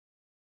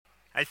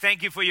Hey,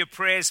 thank you for your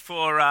prayers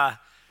for the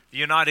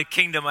United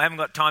Kingdom. I haven't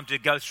got time to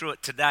go through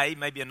it today,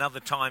 maybe another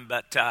time,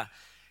 but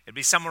it'd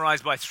be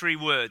summarized by 3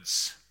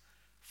 words: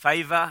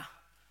 favor,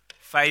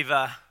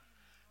 favor,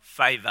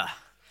 favor.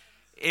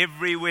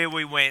 Everywhere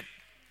we went,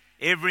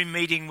 every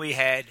meeting we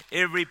had,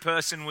 every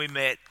person we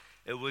met,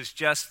 it was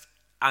just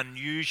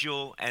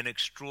unusual and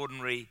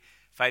extraordinary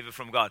favor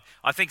from God.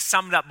 I think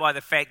summed up by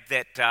the fact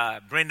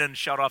that Brendan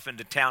shot off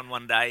into town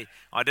one day.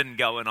 I didn't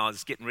go, and I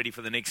was getting ready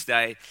for the next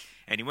day.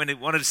 And he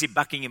wanted to see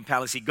Buckingham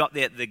Palace. He got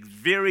there at the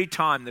very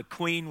time the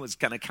Queen was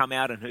going to come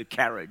out in her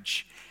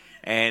carriage,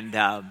 and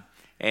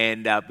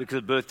because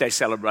of birthday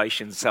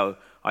celebration. So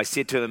I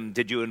said to him,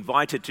 "Did you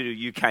invite her to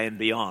the UK and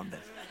beyond?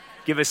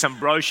 Give her some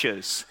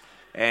brochures."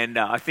 And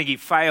I think he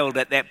failed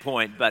at that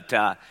point, but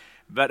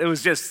it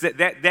was just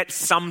that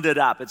summed it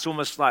up. It's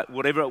almost like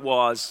whatever it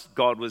was,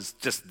 God was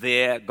just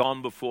there,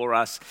 gone before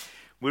us.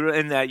 We were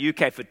in the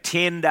UK for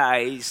 10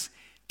 days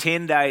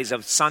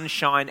of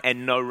sunshine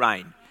and no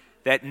rain.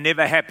 That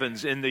never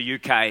happens in the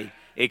UK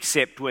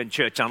except when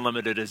Church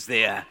Unlimited is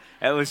there.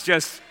 It was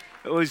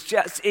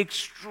just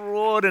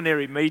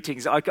extraordinary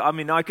meetings. I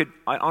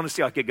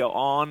honestly could go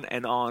on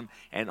and on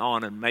and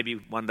on, and maybe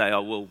one day I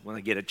will when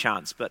I get a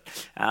chance. But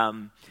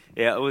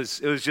it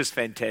was just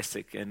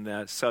fantastic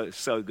and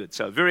so good.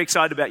 So very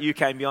excited about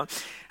UK and beyond.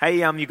 Hey,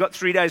 you got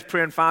 3 days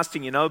prayer and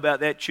fasting. You know about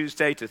that,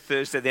 Tuesday to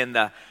Thursday. Then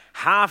the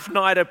half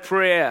night of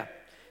prayer,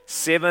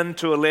 7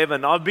 to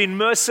 11. I've been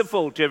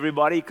merciful to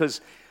everybody because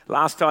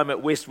last time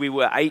at West we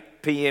were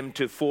 8 p.m.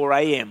 to 4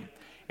 a.m.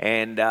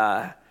 And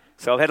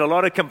so I've had a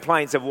lot of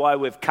complaints of why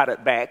we've cut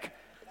it back.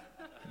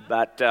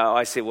 But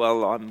I said,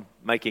 well, I'm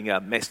making a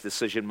mess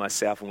decision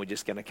myself and we're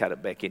just going to cut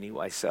it back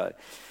anyway. So,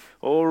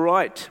 all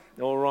right,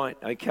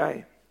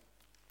 okay.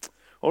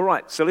 All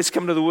right, so let's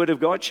come to the Word of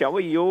God, shall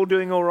we? You all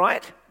doing all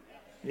right?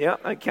 Yeah,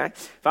 okay.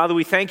 Father,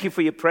 we thank you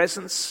for your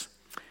presence.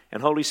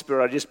 And Holy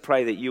Spirit, I just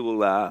pray that you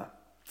will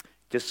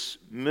just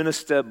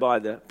minister by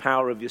the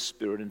power of your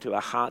Spirit into our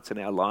hearts and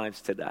our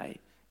lives today.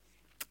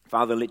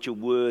 Father, let your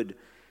word,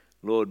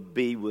 Lord,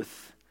 be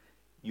with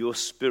your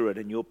Spirit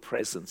and your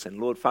presence. And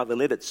Lord, Father,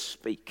 let it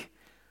speak.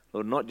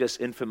 Lord, not just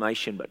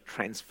information, but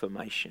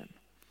transformation.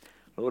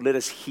 Lord, let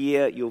us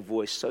hear your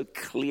voice so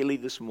clearly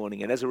this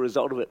morning. And as a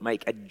result of it,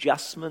 make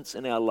adjustments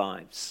in our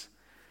lives,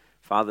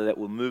 Father, that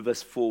will move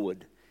us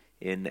forward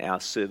in our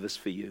service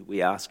for you.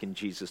 We ask in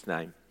Jesus'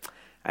 name.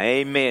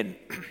 Amen.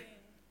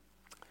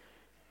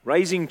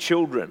 Raising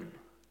children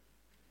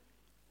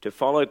to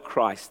follow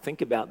Christ,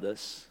 think about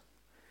this,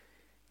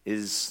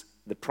 is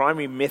the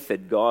primary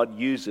method God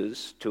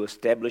uses to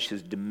establish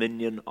his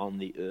dominion on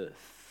the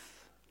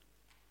earth.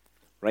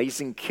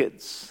 Raising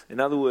kids. In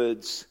other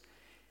words,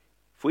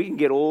 if we can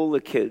get all the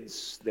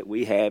kids that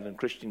we have and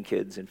Christian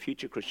kids and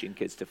future Christian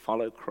kids to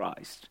follow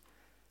Christ,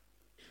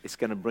 it's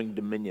going to bring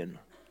dominion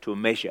to a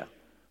measure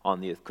on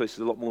the earth. Of course,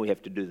 there's a lot more we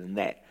have to do than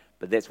that,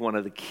 but that's one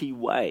of the key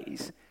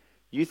ways.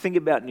 You think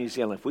about New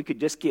Zealand, if we could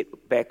just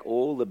get back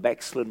all the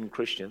backslidden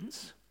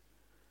Christians,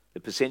 the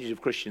percentage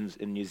of Christians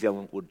in New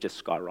Zealand would just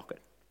skyrocket.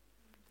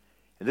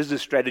 And this is a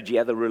strategy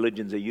other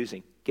religions are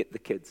using. Get the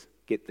kids,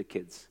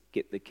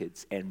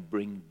 and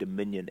bring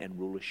dominion and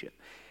rulership.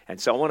 And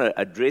so I want to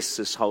address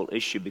this whole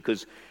issue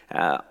because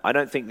I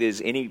don't think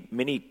there's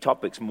many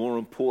topics more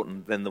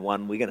important than the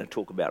one we're going to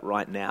talk about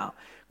right now,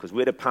 because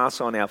we're to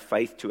pass on our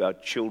faith to our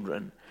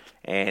children,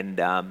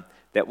 and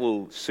that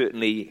will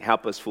certainly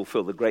help us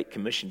fulfill the Great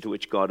Commission to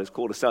which God has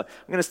called us. So I'm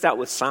going to start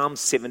with Psalm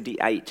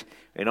 78.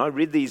 And I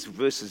read these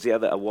verses a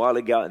while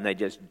ago, and they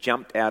just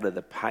jumped out of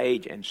the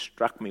page and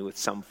struck me with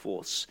some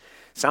force.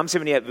 Psalm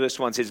 78 verse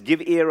 1 says,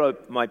 "Give ear, O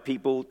my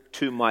people,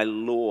 to my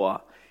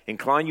law.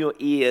 Incline your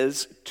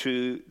ears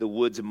to the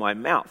words of my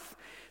mouth."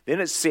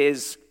 Then it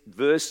says,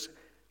 verse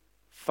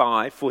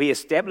 5, "For he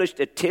established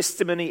a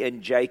testimony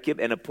in Jacob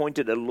and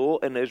appointed a law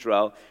in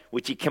Israel,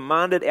 which he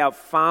commanded our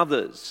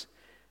fathers,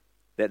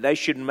 that they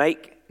should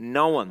make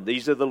known,"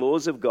 these are the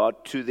laws of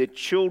God, "to their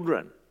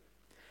children,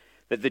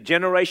 that the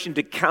generation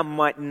to come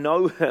might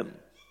know him,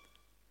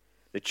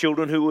 the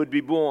children who would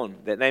be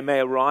born, that they may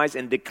arise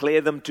and declare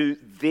them to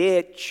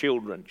their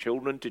children,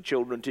 children to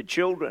children to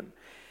children,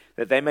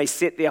 that they may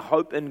set their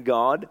hope in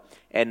God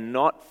and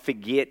not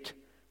forget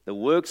the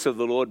works of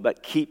the Lord,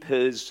 but keep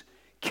his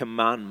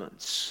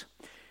commandments."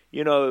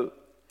 You know,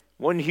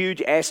 one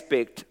huge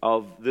aspect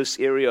of this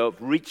area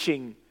of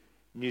reaching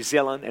New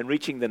Zealand and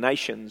reaching the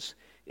nations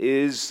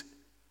is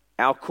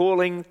our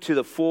calling to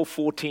the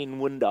 4-14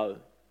 window.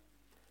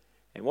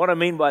 And what I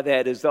mean by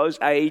that is those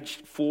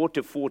aged 4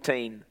 to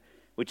 14,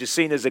 which is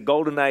seen as a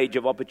golden age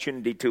of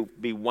opportunity to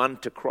be won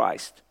to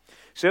Christ.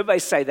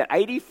 Surveys say that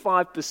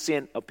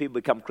 85% of people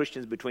become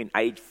Christians between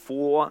age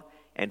 4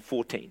 and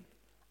 14.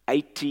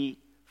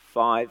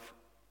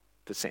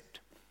 85%.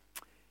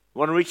 You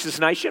want to reach this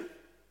nation?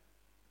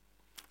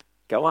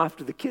 Go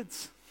after the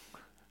kids.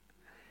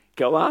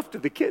 Go after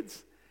the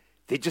kids.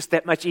 They're just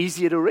that much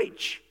easier to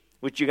reach,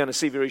 which you're going to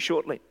see very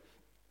shortly.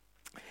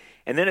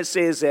 And then it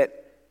says that,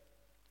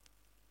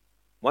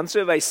 one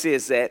survey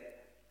says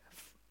that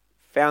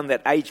found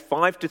that age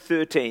 5 to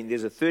 13,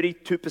 there's a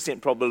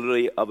 32%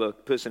 probability of a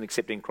person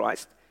accepting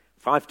Christ.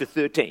 5 to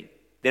 13.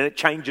 Then it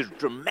changes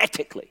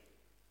dramatically.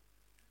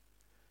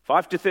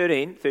 5 to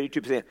 13,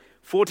 32%.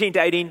 14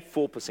 to 18,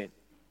 4%.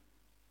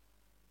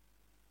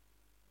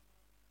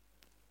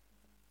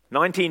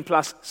 19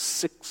 plus,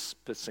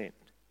 6%.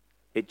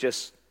 It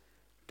just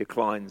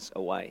declines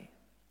away.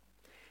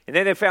 And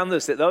then they found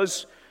this, that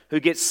those who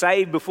get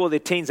saved before their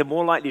teens are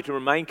more likely to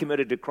remain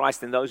committed to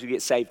Christ than those who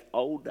get saved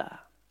older.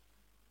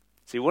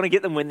 So you want to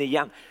get them when they're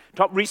young.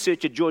 Top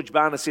researcher George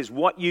Bhana says,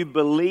 what you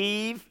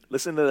believe,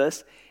 listen to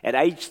this, at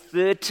age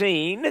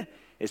 13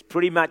 is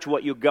pretty much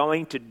what you're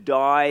going to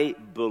die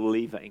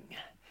believing.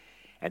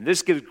 And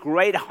this gives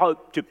great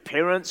hope to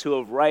parents who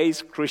have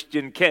raised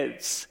Christian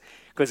kids.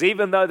 Because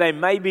even though they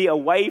may be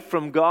away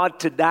from God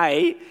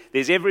today,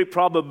 there's every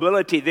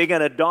probability they're going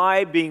to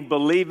die being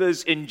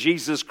believers in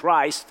Jesus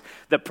Christ.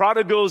 The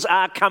prodigals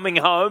are coming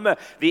home.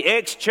 The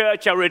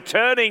ex-church are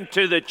returning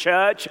to the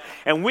church.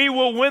 And we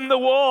will win the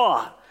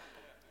war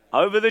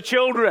over the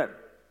children.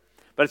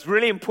 But it's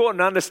really important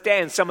to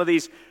understand some of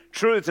these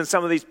truths and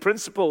some of these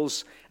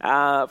principles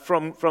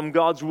from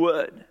God's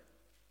Word.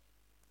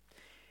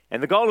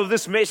 And the goal of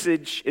this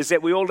message is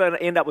that we all don't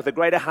end up with a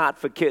greater heart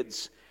for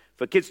kids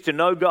to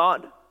know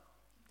God.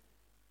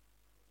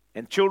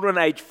 And children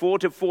aged 4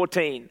 to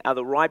 14 are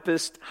the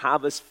ripest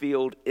harvest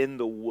field in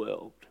the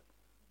world.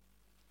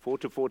 4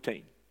 to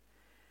 14.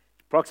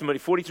 Approximately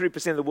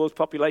 43% of the world's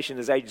population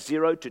is aged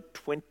 0 to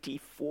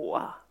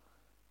 24.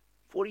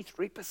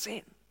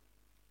 43%.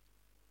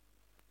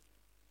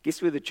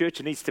 Guess where the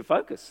church needs to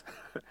focus?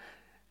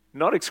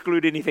 Not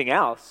exclude anything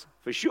else,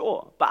 for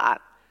sure,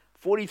 but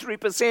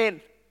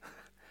 43%.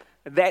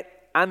 That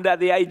under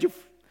the age of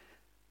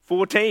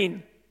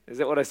 14. Is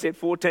that what I said?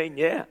 14,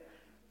 yeah.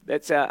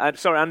 That's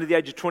under the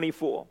age of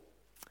 24.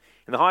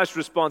 And the highest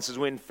response is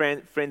when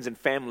friends and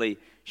family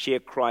share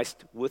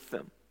Christ with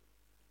them.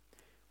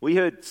 We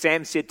heard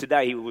Sam said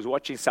today, he was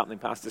watching something,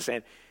 Pastor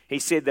Sam. He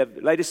said the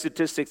latest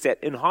statistics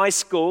that in high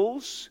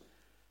schools,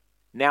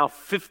 now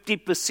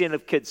 50%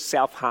 of kids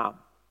self-harm.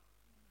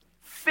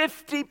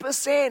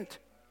 50%.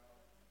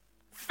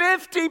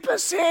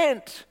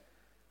 50%.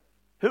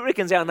 Who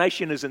reckons our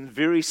nation is in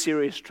very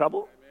serious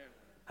trouble?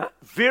 Huh?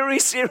 Very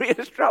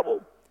serious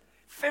trouble.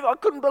 I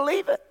couldn't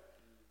believe it.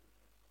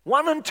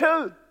 1 and 2.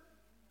 That's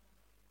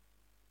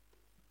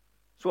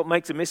what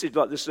makes a message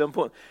like this so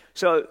important.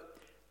 So,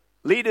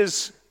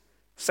 leaders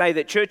say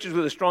that churches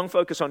with a strong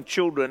focus on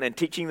children and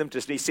teaching them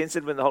to be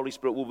sensitive in the Holy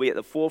Spirit will be at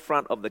the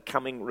forefront of the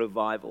coming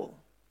revival.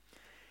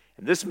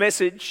 And this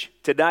message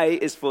today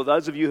is for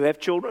those of you who have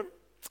children,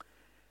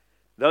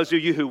 those of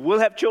you who will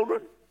have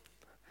children,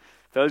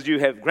 those of you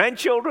who have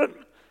grandchildren,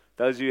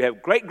 those of you who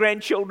have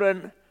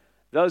great-grandchildren,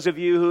 those of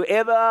you who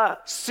ever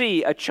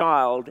see a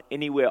child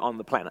anywhere on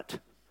the planet.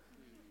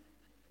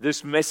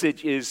 This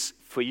message is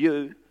for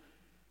you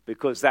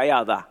because they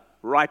are the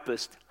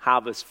ripest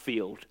harvest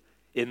field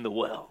in the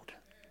world.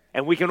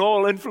 And we can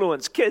all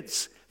influence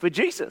kids for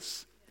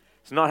Jesus.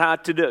 It's not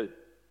hard to do.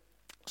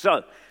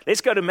 So,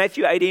 let's go to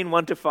Matthew 18,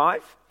 1 to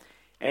 5,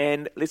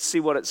 and let's see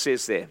what it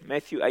says there.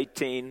 Matthew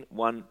 18,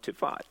 1 to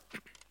 5.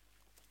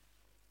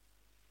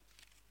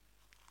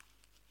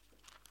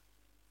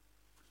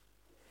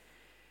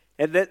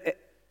 At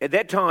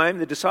that time,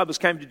 the disciples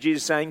came to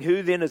Jesus saying,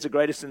 "Who then is the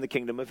greatest in the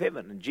kingdom of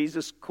heaven?" And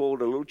Jesus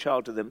called a little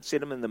child to them,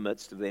 set him in the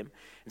midst of them,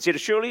 and said,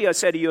 "Surely I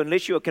say to you,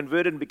 unless you are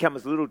converted and become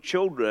as little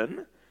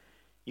children,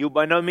 you'll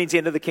by no means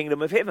enter the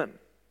kingdom of heaven."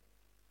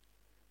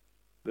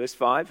 Verse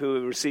 5,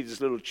 whoever receives this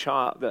little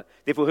child,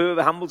 therefore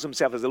whoever humbles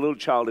himself as a little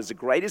child is the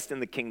greatest in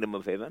the kingdom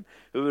of heaven.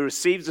 Whoever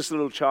receives this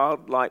little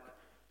child like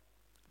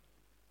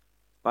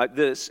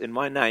this in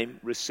my name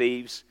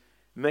receives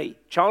me.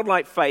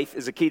 Childlike faith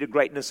is a key to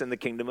greatness in the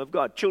kingdom of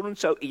God. Children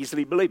so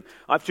easily believe.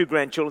 I have 2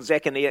 grandchildren,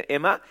 Zach and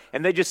Emma,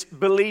 and they just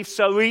believe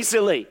so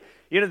easily.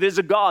 You know, there's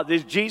a God,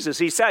 there's Jesus,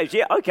 He saves.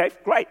 Yeah, okay,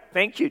 great,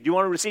 thank you. Do you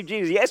want to receive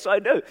Jesus? Yes, I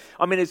do.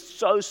 I mean, it's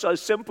so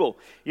simple,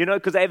 you know,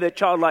 because they have that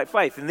childlike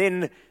faith.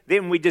 And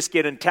then we just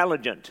get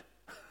intelligent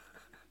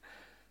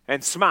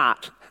and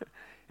smart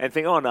and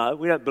think, oh no,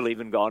 we don't believe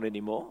in God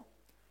anymore.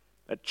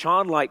 A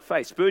childlike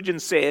faith. Spurgeon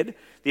said,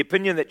 the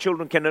opinion that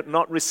children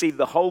cannot receive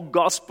the whole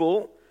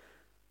gospel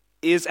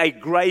is a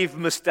grave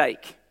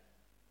mistake.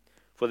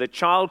 For the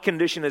child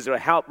condition is a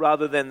help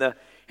rather than the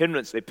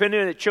hindrance. The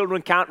opinion that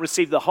children can't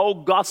receive the whole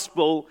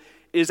gospel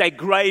is a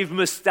grave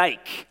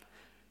mistake.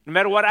 No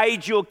matter what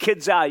age your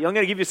kids are, I'm going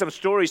to give you some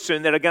stories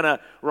soon that are going to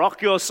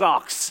rock your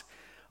socks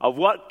of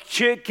what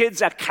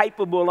kids are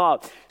capable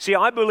of. See,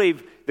 I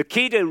believe the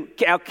key to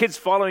our kids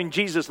following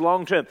Jesus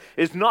long term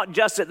is not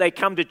just that they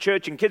come to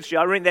church and kids' show.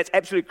 I think that's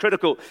absolutely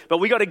critical. But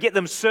we got to get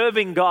them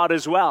serving God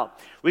as well.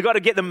 We got to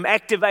get them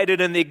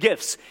activated in their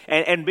gifts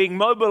and being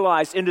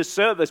mobilized into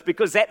service,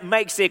 because that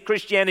makes their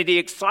Christianity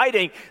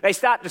exciting. They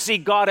start to see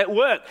God at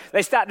work.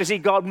 They start to see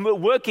God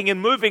working and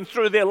moving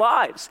through their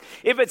lives.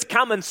 If it's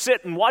come and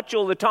sit and watch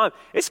all the time,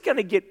 it's going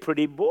to get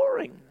pretty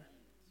boring.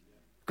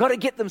 Got to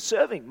get them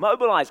serving,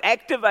 mobilized,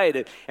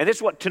 activated. And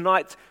that's what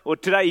tonight or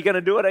today you're going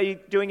to do it. Are you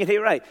doing it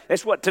here, eh?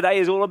 That's what today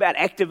is all about,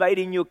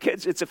 activating your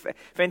kids. It's a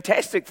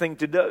fantastic thing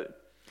to do.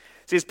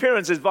 See, as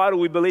parents, it's vital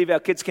we believe our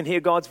kids can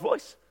hear God's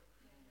voice,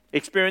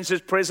 experience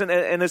His presence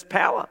and His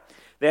power,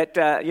 that,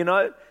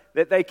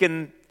 that they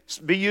can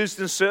be used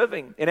in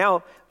serving. And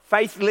our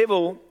faith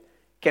level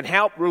can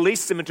help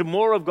release them into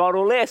more of God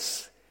or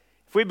less.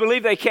 If we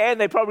believe they can,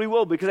 they probably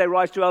will, because they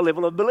rise to our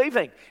level of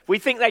believing. If we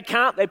think they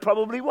can't, they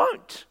probably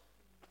won't.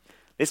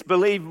 Let's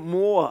believe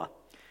more.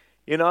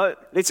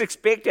 Let's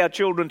expect our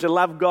children to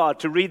love God,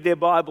 to read their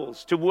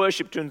Bibles, to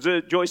worship, to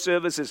enjoy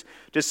services,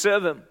 to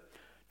serve Him.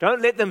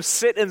 Don't let them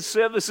sit in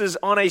services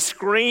on a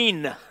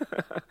screen,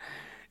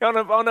 on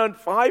an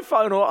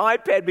iPhone or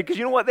iPad, because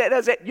you know what that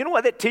does? You know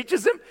what that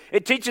teaches them?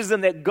 It teaches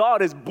them that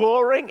God is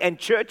boring and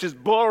church is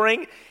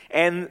boring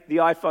and the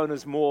iPhone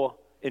is more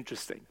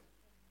interesting.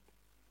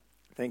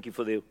 Thank you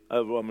for the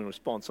overwhelming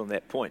response on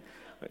that point.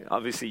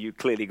 Obviously, you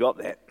clearly got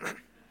that.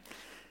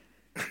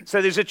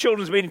 So there's a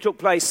children's meeting took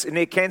place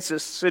near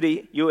Kansas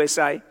City,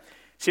 USA.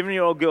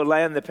 7-year-old girl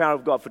lay in the power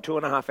of God for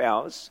 2.5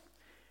 hours.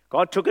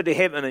 God took her to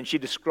heaven, and she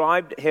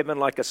described heaven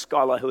like a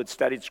scholar who had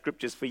studied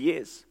scriptures for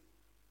years.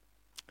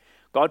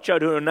 God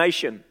showed her a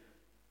nation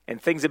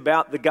and things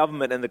about the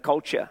government and the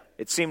culture.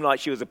 It seemed like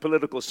she was a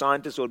political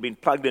scientist or had been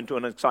plugged into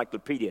an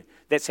encyclopedia.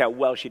 That's how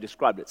well she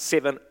described it.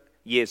 7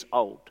 years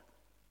old.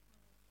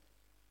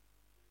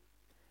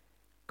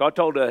 God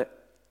told her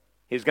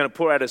He was going to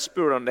pour out His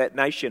Spirit on that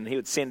nation. He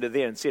would send her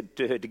there, and said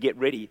to her to get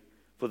ready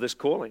for this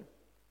calling.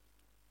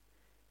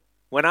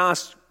 When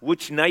asked,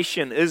 which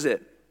nation is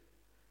it?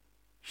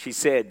 She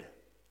said,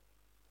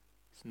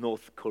 it's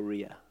North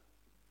Korea.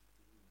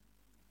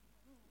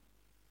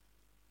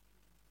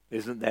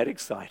 Isn't that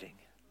exciting?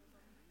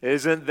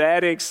 Isn't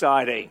that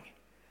exciting?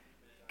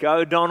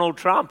 Go Donald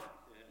Trump.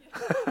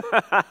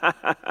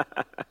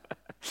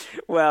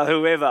 Well,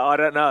 whoever, I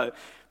don't know.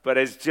 But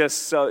it's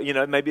just so,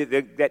 maybe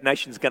that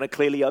nation's going to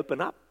clearly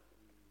open up.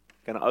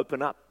 Going to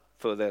open up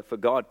for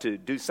God to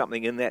do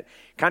something in that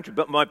country.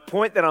 But my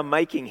point that I'm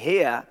making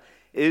here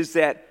is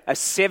that a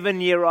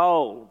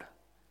 7-year-old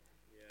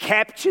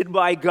captured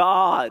by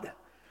God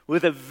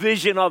with a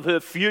vision of her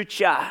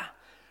future.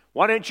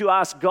 Why don't you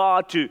ask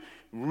God to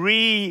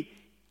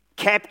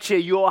recapture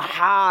your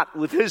heart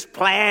with His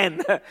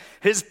plan,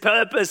 His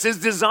purpose, His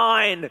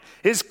design,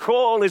 His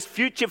call, His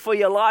future for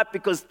your life,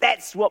 because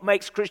that's what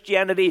makes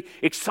Christianity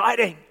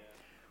exciting.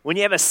 When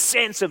you have a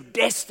sense of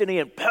destiny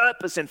and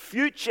purpose and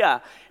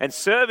future, and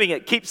serving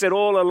it keeps it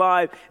all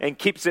alive and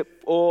keeps it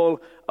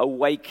all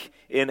awake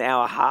in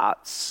our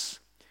hearts.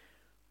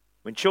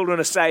 When children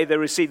are saved, they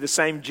receive the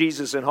same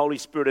Jesus and Holy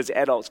Spirit as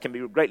adults, can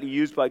be greatly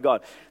used by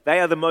God. They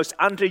are the most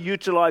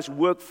underutilized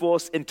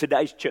workforce in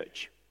today's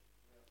church.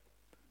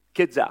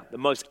 Kids are the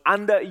most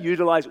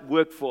underutilized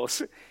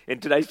workforce in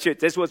today's church.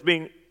 That's what's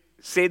being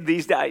said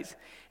these days.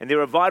 And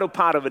they're a vital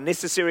part of a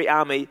necessary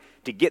army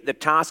to get the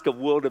task of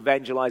world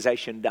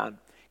evangelization done.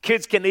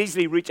 Kids can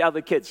easily reach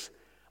other kids.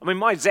 I mean,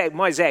 my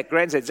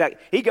grandson Zach,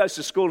 he goes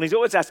to school and he's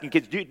always asking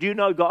kids, do you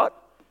know God?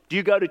 Do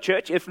you go to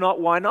church? If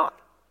not, why not?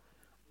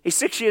 He's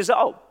 6 years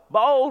old,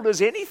 bold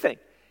as anything.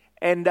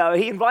 And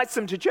he invites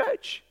them to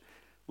church.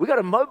 We've got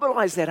to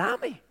mobilize that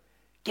army,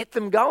 get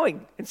them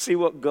going, and see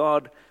what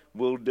God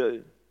will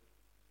do.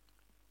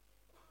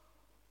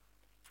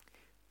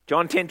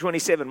 John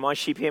 10:27, my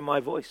sheep hear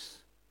my voice.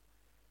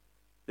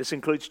 This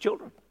includes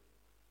children.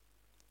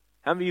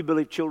 How many of you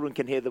believe children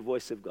can hear the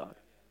voice of God?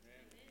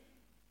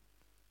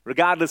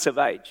 Regardless of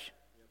age.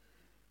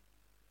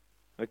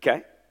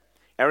 Okay.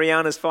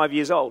 Ariana's 5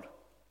 years old.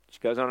 She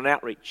goes on an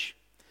outreach.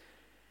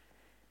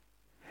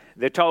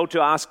 They're told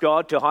to ask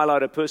God to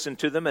highlight a person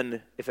to them,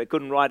 and if they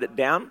couldn't write it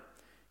down,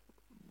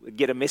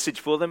 get a message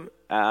for them.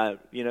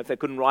 If they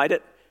couldn't write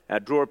it,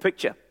 draw a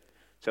picture.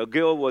 So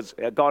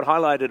God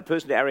highlighted a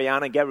person to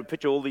Ariana and gave her a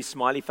picture of all these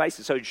smiley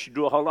faces, so she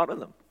drew a whole lot of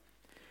them.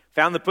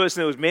 Found the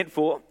person it was meant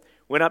for,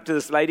 went up to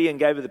this lady and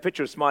gave her the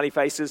picture of smiley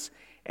faces,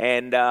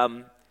 and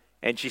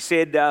she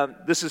said,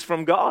 this is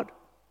from God.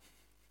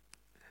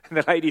 And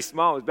the lady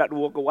smiled, was about to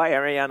walk away.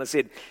 Ariana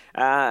said,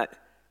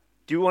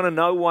 do you want to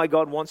know why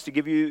God wants to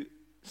give you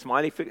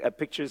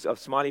pictures of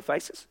smiley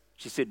faces?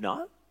 She said,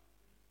 no.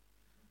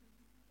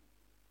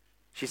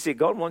 She said,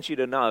 God wants you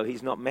to know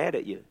He's not mad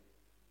at you.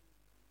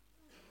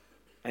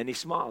 And he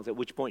smiles, at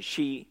which point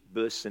she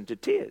bursts into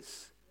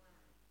tears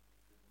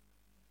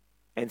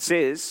and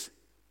says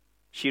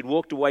she had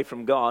walked away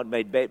from God,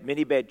 made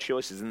many bad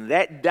choices, and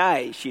that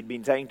day she'd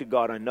been saying to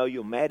God, I know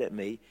you're mad at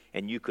me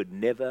and you could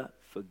never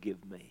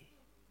forgive me.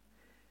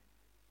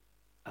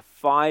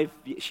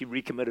 She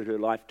recommitted her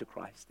life to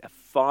Christ. A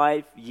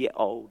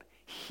 5-year-old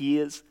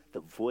hears the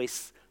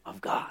voice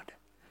of God.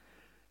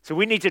 So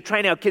we need to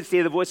train our kids to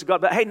hear the voice of God.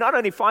 But hey, not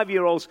only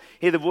 5-year-olds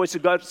hear the voice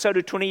of God, so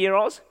do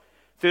 20-year-olds,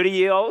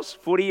 30-year-olds,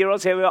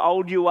 40-year-olds, however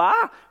old you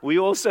are, we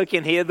also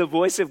can hear the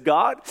voice of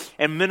God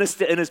and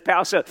minister in His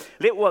power. So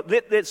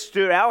let that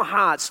stir our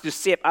hearts to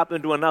step up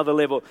into another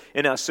level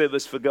in our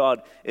service for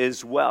God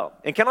as well.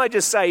 And can I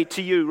just say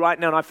to you right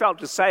now, and I felt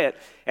to say it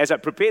as I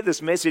prepared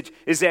this message,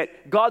 is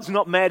that God's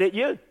not mad at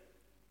you.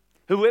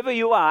 Whoever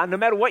you are, no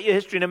matter what your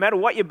history, no matter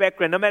what your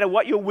background, no matter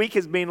what your week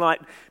has been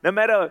like, no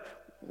matter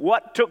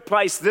what took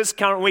place this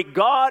current week,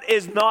 God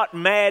is not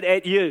mad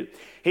at you.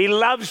 He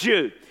loves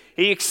you.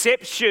 He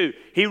accepts you.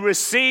 He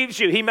receives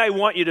you. He may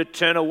want you to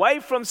turn away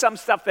from some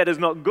stuff that is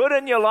not good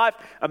in your life,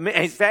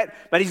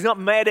 but He's not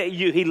mad at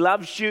you. He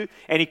loves you,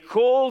 and He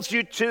calls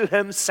you to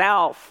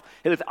Himself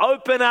with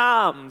open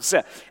arms.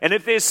 And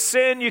if there's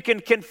sin, you can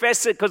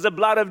confess it, because the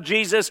blood of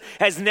Jesus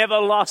has never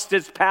lost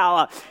its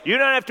power. You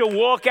don't have to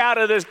walk out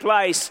of this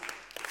place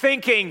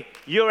thinking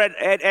you're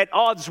at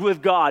odds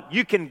with God.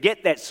 You can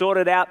get that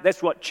sorted out.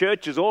 That's what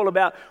church is all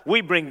about. We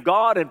bring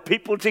God and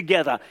people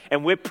together,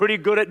 and we're pretty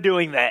good at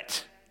doing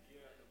that.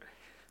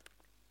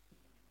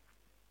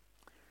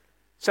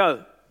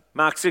 So,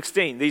 Mark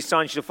 16, these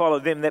signs shall follow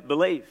them that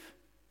believe.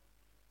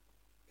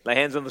 Lay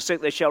hands on the sick,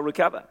 they shall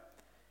recover.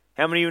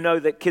 How many of you know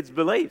that kids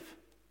believe?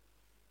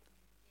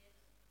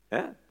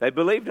 Yeah, they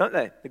believe, don't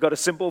they? They've got a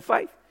simple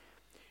faith.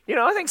 You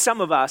know, I think some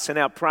of us in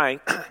our praying,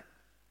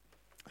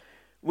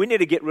 we need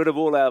to get rid of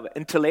all our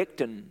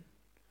intellect and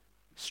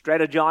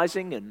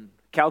strategizing and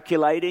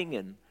calculating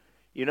and,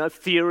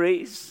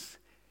 theories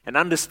and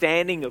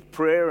understanding of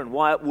prayer and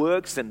why it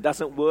works and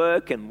doesn't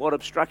work and what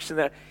obstruction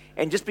there,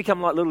 and just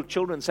become like little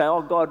children and say,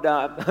 oh God,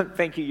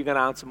 thank you, you're going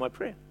to answer my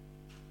prayer.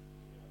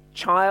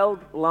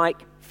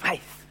 Childlike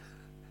faith.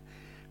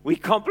 We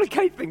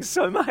complicate things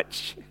so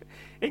much.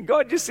 And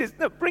God just says,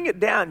 no, bring it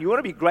down. You want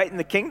to be great in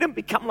the kingdom?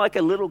 Become like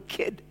a little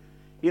kid.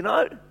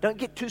 Don't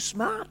get too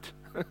smart.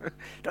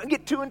 Don't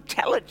get too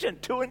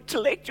intelligent, too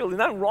intellectual. There's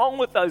nothing wrong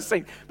with those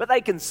things. But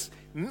they can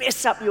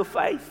mess up your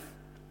faith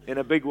in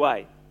a big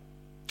way.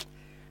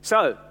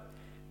 So,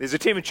 there's a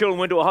team of children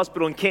went to a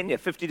hospital in Kenya.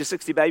 50 to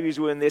 60 babies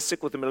were in there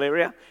sick with the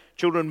malaria.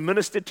 Children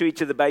ministered to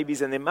each of the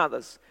babies and their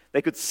mothers.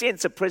 They could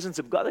sense the presence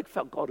of God. They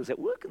felt God was at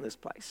work in this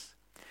place.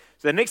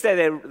 So the next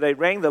day they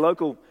rang the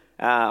local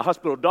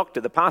hospital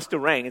doctor. The pastor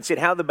rang and said,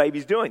 how are the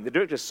babies doing? The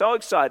director was so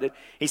excited.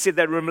 He said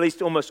they'd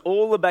released almost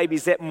all the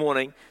babies that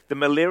morning. The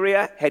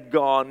malaria had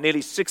gone.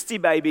 Nearly 60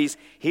 babies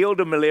healed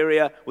of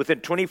malaria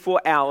within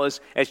 24 hours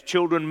as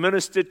children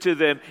ministered to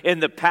them in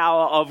the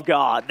power of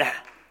God.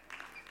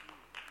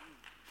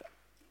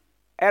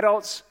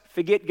 Adults,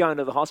 forget going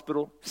to the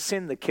hospital.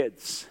 Send the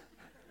kids.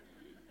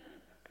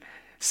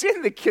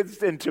 Send the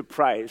kids in to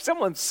pray. If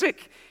someone's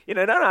sick,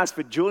 don't ask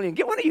for Julian.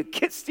 Get one of your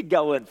kids to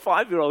go in,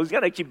 5-year-old who's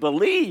going to actually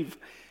believe.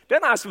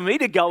 Don't ask for me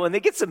to go in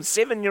there. Get some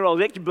 7-year-olds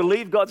who actually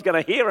believe God's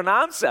going to hear and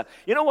answer.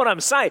 You know what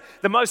I'm saying?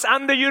 The most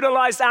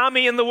underutilized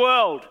army in the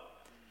world.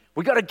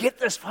 We've got to get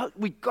this, folks.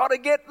 We've got to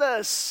get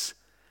this.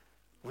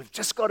 We've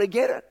just got to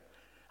get it.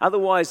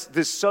 Otherwise,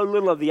 there's so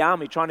little of the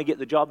army trying to get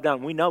the job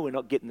done. We know we're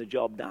not getting the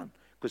job done,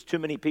 because too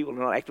many people are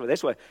not active.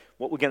 That's why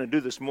what we're going to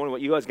do this morning,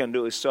 what you guys are going to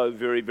do, is so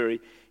very,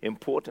 very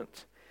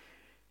important.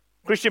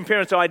 Christian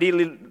parents are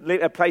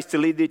ideally a place to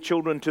lead their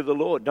children to the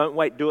Lord. Don't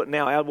wait, do it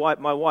now.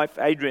 My wife,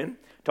 Adrian,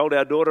 told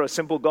our daughter a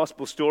simple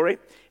gospel story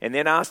and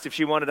then asked if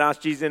she wanted to ask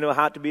Jesus into her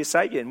heart to be a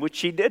Savior, and which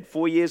she did,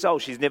 4 years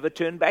old. She's never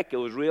turned back. It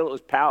was real, it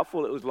was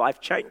powerful, it was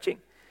life-changing.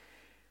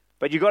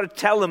 But you've got to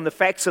tell them the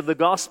facts of the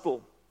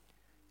gospel.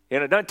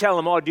 Don't tell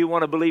them, do you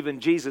want to believe in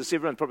Jesus?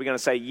 Everyone's probably going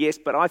to say yes,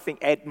 but I think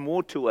add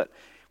more to it.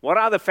 What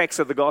are the facts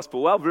of the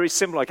gospel? Well, very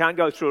simple. I can't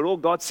go through it all.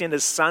 God sent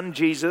His Son,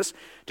 Jesus,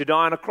 to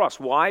die on a cross.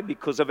 Why?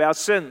 Because of our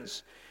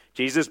sins.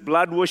 Jesus'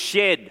 blood was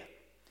shed.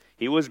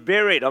 He was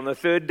buried. On the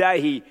third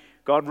day,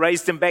 God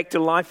raised Him back to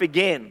life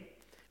again.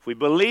 If we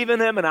believe in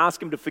Him and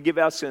ask Him to forgive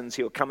our sins,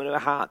 He'll come into our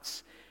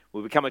hearts.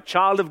 We'll become a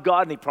child of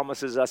God, and He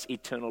promises us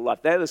eternal life.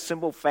 They're the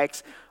simple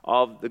facts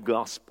of the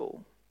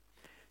gospel.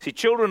 See,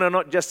 children are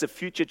not just a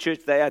future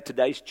church, they are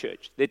today's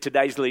church. They're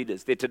today's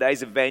leaders, they're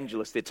today's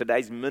evangelists, they're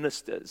today's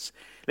ministers.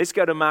 Let's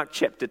go to Mark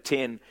chapter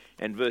 10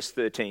 and verse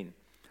 13.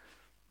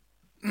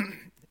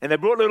 And they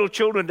brought little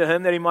children to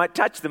Him that He might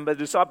touch them, but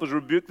the disciples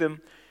rebuked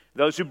them,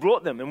 those who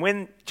brought them. And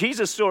when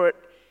Jesus saw it,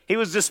 He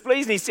was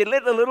displeased, and He said,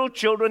 let the little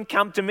children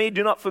come to me,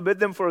 do not forbid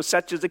them, for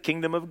such is the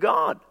kingdom of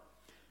God.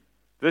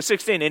 Verse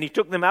 16, and He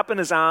took them up in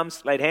His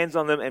arms, laid hands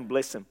on them, and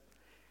blessed them.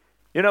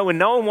 When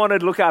no one wanted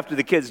to look after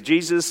the kids,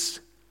 Jesus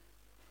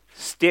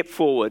stepped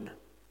forward.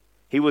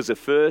 He was the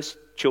first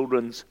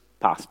children's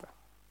pastor.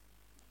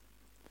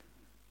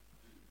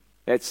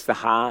 That's the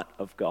heart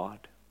of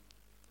God.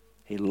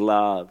 He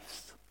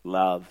loves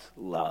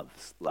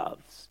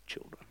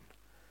children.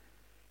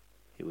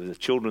 He was a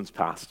children's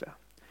pastor.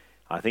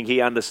 I think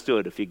He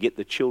understood, if you get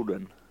the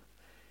children,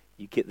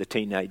 you get the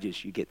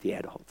teenagers, you get the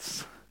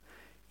adults,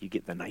 you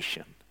get the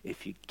nation,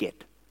 if you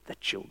get the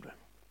children.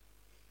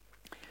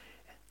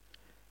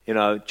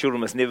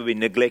 Children must never be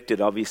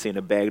neglected, obviously, in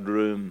a back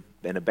room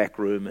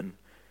and,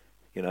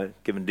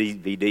 given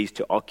DVDs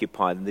to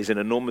occupy them. There's an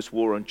enormous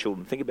war on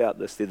children. Think about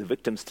this. They're the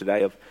victims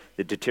today of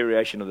the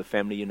deterioration of the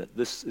family unit.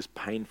 This is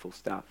painful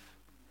stuff.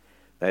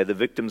 They are the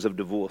victims of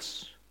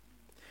divorce.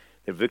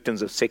 They're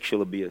victims of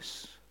sexual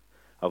abuse,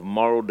 of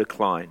moral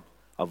decline,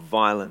 of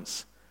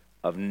violence,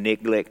 of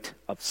neglect,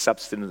 of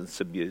substance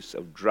abuse,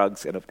 of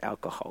drugs and of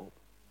alcohol.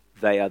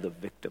 They are the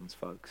victims,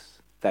 folks.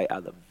 They are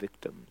the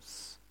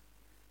victims.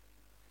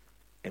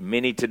 And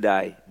many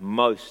today,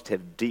 most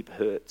have deep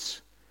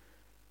hurts,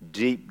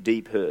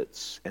 deep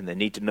hurts, and they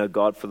need to know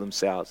God for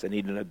themselves. They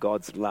need to know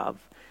God's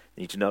love.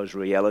 They need to know His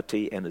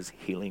reality and His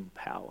healing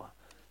power.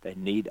 They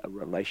need a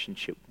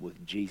relationship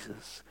with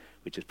Jesus,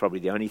 which is probably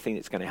the only thing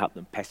that's going to help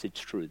them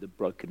passage through the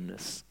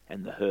brokenness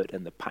and the hurt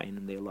and the pain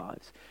in their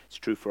lives. It's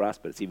true for us,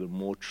 but it's even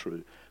more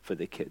true for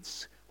the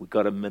kids. We've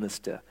got to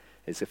minister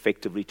as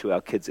effectively to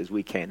our kids as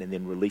we can, and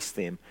then release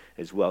them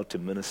as well to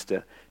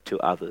minister to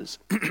others.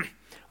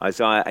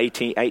 Isaiah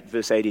 8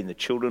 verse 18, the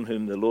children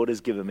whom the Lord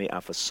has given me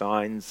are for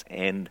signs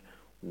and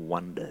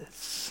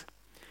wonders.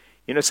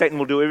 You know, Satan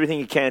will do everything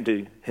he can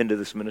to hinder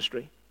this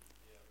ministry.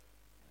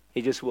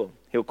 He just will.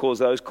 He'll cause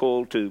those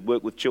called to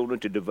work with children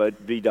to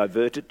be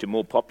diverted to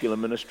more popular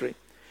ministry.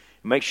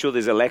 Make sure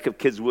there's a lack of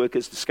kids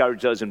workers,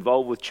 discourage those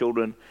involved with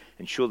children,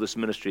 ensure this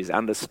ministry is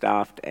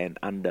understaffed and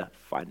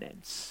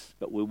underfinanced.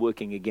 But we're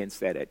working against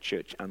that at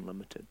Church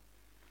Unlimited.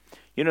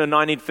 You know,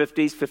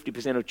 1950s,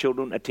 50% of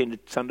children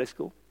attended Sunday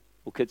school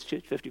or kids'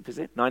 church,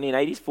 50%.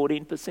 1980s,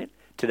 14%.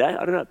 Today,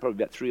 I don't know,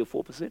 probably about 3 or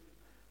 4%.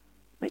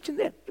 Imagine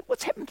that.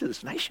 What's happened to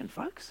this nation,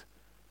 folks?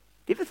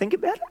 Do you ever think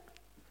about it?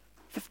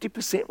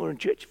 50% were in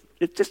church.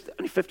 It's just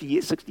only 50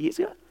 years, 60 years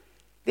ago.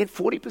 Then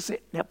 40%.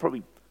 Now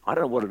probably, I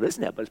don't know what it is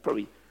now, but it's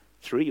probably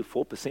 3 or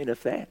 4%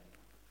 of that.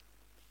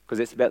 Because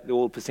that's about the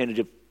all percentage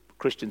of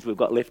Christians we've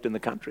got left in the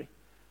country.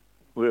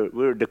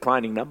 We're a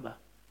declining number.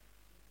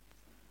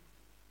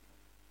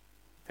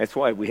 That's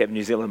why we have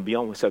New Zealand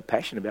Beyond. We're so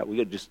passionate about it. We've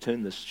got to just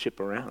turn this ship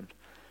around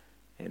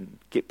and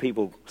get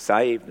people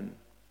saved and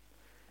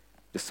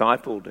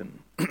discipled and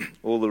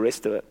all the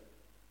rest of it.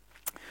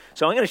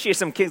 So I'm going to share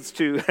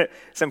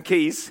some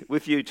keys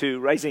with you to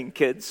raising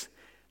kids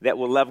that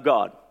will love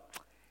God.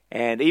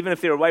 And even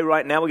if they're away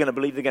right now, we're going to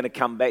believe they're going to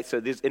come back. So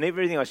in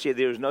everything I share,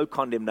 there is no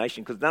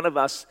condemnation because none of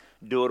us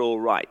do it all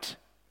right.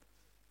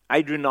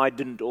 Adrian and I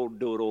didn't all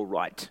do it all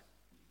right.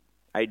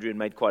 Adrian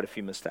made quite a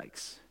few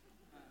mistakes.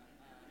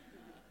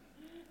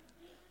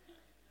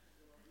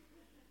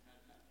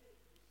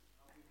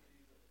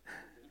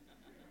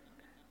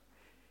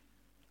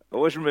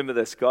 Always remember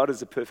this, God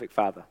is a perfect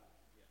father,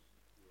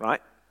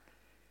 right?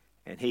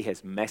 And He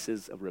has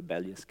masses of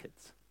rebellious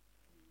kids.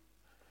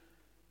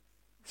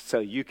 So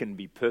you can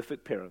be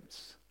perfect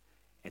parents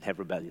and have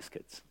rebellious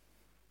kids.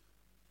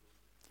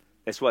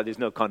 That's why there's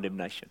no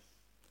condemnation.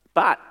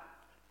 But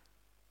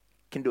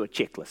you can do a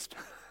checklist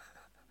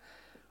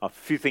of a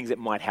few things that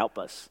might help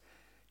us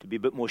to be a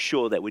bit more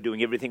sure that we're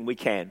doing everything we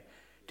can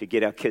to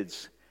get our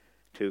kids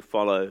to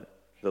follow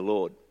the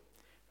Lord.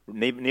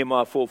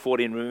 Nehemiah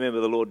 4:14, remember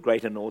the Lord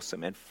great and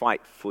awesome, and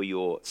fight for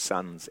your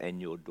sons and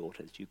your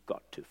daughters. You've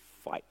got to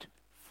fight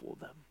for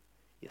them,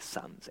 your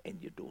sons and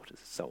your daughters.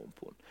 It's so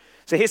important.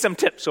 So here's some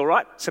tips, all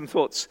right? Some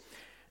thoughts.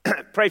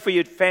 Pray for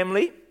your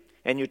family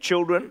and your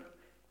children,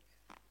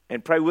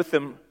 and pray with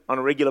them on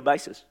a regular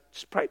basis.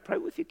 Just pray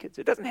with your kids.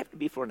 It doesn't have to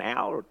be for an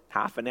hour, or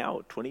half an hour,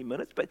 or 20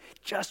 minutes, but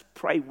just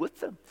pray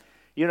with them.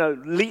 You know,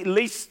 at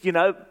least,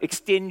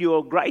 extend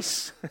your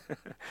grace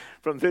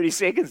from 30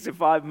 seconds to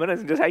 5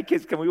 minutes and just, hey,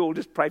 kids, can we all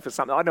just pray for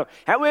something? I know,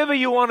 however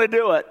you want to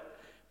do it,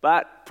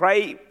 but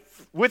pray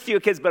with your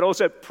kids, but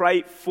also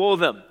pray for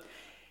them.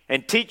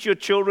 And teach your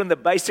children the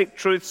basic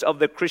truths of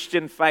the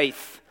Christian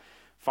faith.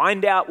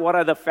 Find out what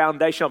are the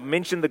foundation. I've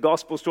mentioned the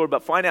gospel story,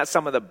 but find out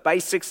some of the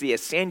basics, the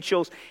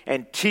essentials,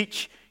 and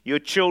teach your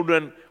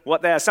children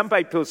what they are. Some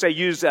people say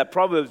use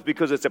Proverbs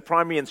because it's a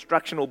primary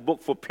instructional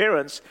book for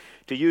parents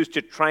to use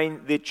to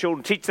train their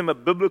children. Teach them a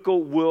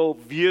biblical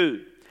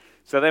worldview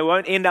so they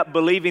won't end up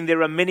believing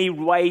there are many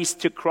ways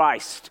to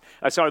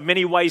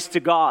many ways to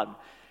God.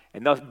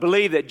 And they'll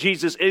believe that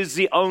Jesus is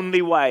the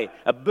only way,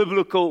 a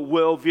biblical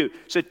worldview.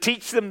 So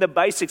teach them the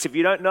basics. If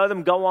you don't know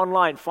them, go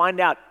online, find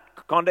out,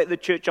 contact the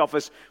church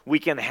office. We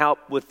can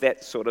help with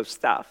that sort of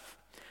stuff.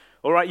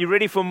 All right, you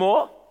ready for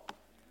more?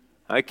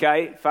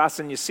 Okay,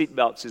 fasten your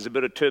seatbelts. There's a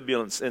bit of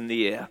turbulence in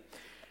the air.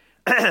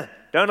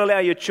 Don't allow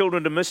your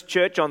children to miss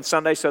church on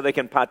Sunday so they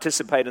can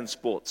participate in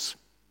sports.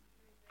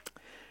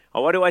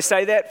 Oh, why do I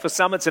say that? For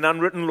some, it's an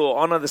unwritten law.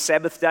 Honor the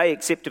Sabbath day,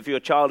 except if your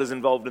child is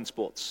involved in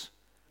sports.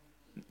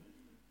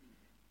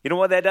 You know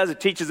what that does? It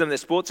teaches them that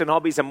sports and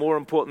hobbies are more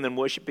important than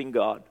worshiping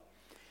God.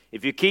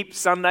 If you keep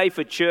Sunday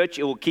for church,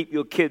 it will keep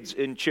your kids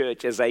in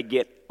church as they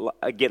get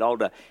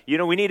older. You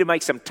know, we need to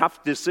make some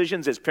tough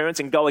decisions as parents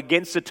and go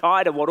against the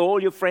tide of what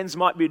all your friends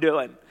might be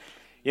doing.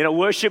 You know,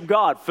 worship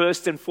God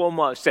first and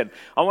foremost. And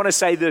I want to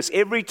say this,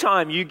 every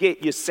time you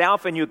get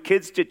yourself and your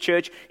kids to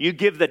church, you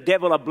give the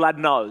devil a blood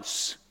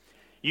nose.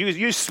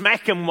 You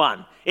smack him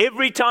one.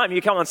 Every time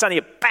you come on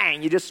Sunday,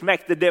 bang, you just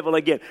smack the devil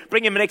again.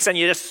 Bring him the next Sunday,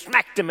 you just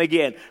smacked him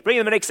again. Bring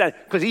him the next Sunday,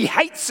 because he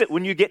hates it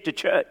when you get to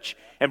church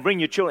and bring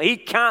your children. He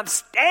can't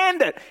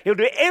stand it. He'll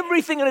do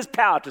everything in his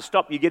power to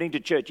stop you getting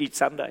to church each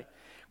Sunday,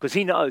 because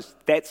he knows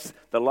that's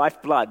the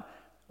lifeblood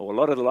or a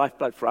lot of the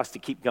lifeblood for us to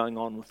keep going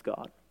on with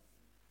God.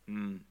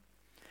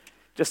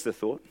 Just a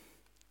thought.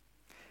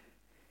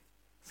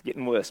 It's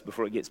getting worse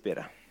before it gets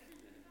better.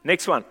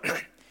 Next one.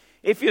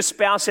 If your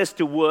spouse has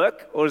to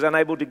work or is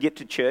unable to get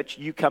to church,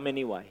 you come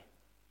anyway.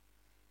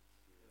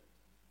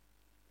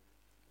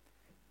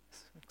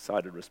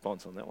 Excited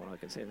response on that one, I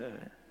can see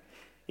that.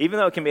 Even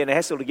though it can be a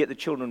hassle to get the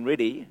children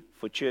ready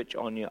for church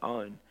on your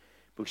own,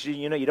 because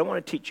you don't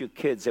want to teach your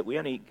kids that we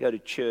only go to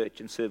church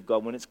and serve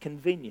God when it's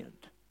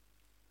convenient.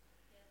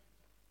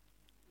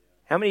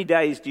 How many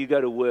days do you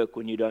go to work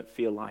when you don't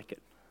feel like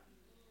it?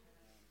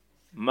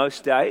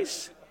 Most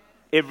days?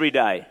 Every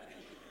day.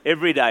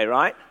 Every day,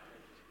 right?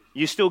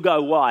 You still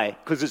go, why?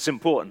 Because it's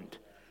important.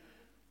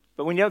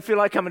 But when you don't feel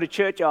like coming to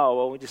church,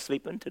 we'll just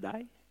sleep in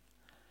today.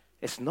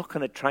 It's not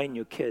going to train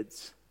your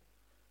kids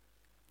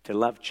to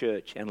love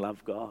church and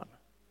love God.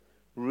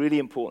 Really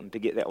important to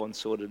get that one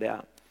sorted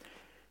out.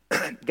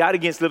 Guard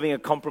against living a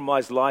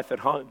compromised life at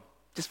home,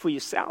 just for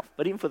yourself,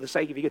 but even for the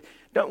sake of your kids.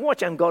 Don't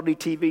watch ungodly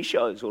TV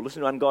shows or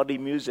listen to ungodly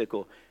music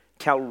or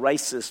tell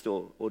racist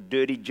or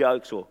dirty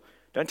jokes, or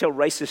don't tell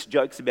racist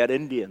jokes about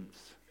Indians.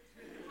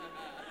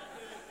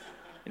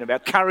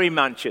 About curry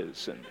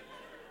munchers.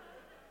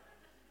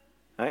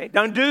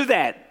 Don't do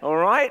that, all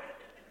right?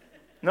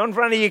 Not in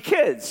front of your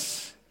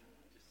kids.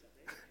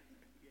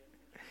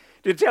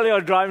 Did I tell you I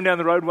was driving down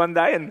the road one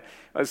day and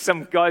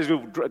some guys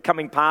were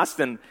coming past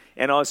and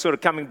I was sort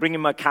of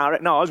bringing my car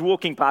out. No, I was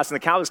walking past and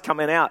the car was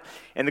coming out.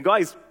 And the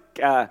guy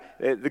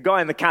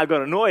in the car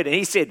got annoyed and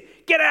he said,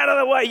 "Get out of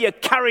the way, you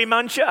curry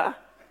muncher."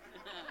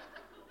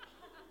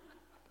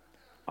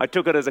 I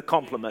took it as a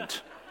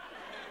compliment.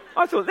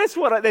 I thought,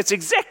 that's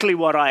exactly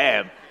what I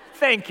am.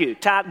 Thank you,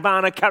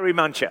 Bhana curry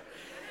muncher.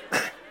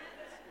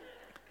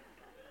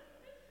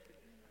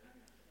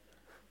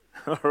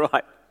 All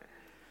right.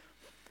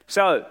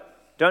 So,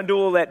 don't do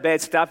all that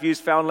bad stuff.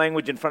 Use foul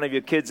language in front of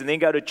your kids and then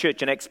go to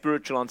church and act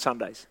spiritual on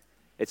Sundays.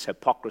 It's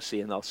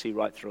hypocrisy and they'll see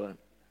right through it.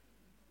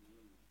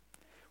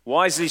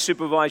 Wisely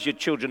supervise your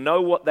children. Know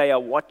what they are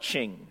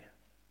watching.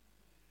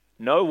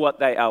 Know what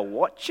they are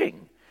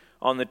watching.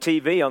 On the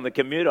TV, on the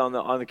computer, on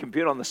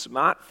the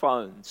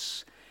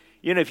smartphones.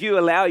 If you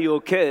allow your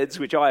kids,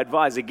 which I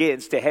advise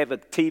against, to have a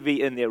TV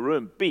in their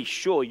room, be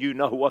sure you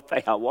know what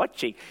they are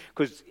watching.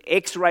 Because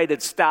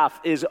X-rated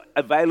stuff is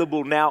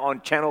available now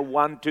on channel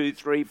 1, 2,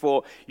 3,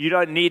 4. You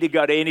don't need to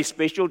go to any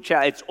special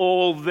channel. It's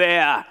all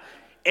there.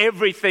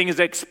 Everything is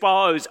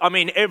exposed. I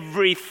mean,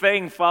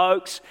 everything,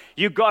 folks.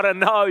 You got to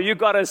know. You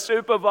got to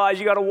supervise.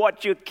 You got to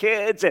watch your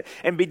kids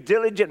and be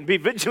diligent. Be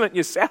vigilant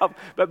yourself,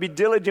 but be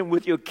diligent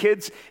with your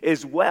kids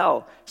as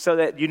well, so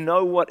that you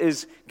know what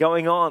is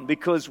going on.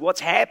 Because what's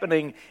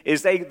happening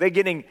is they're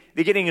getting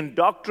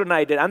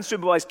indoctrinated.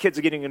 Unsupervised kids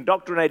are getting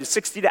indoctrinated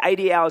 60 to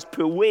 80 hours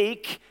per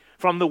week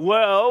from the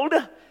world,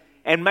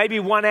 and maybe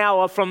 1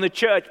 hour from the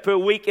church per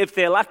week if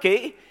they're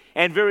lucky.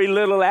 And very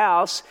little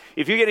else.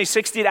 If you're getting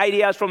 60 to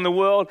 80 hours from the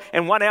world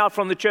and 1 hour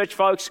from the church,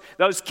 folks,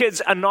 those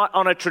kids are not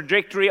on a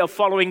trajectory of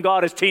following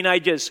God as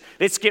teenagers.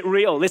 Let's get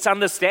real. Let's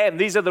understand.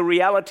 These are the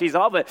realities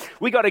of it.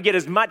 We got to get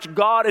as much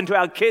God into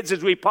our kids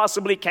as we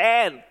possibly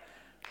can.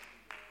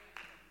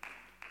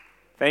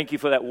 Thank you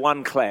for that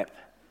one clap.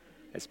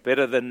 It's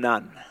better than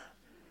none.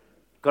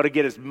 Got to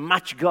get as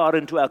much God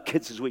into our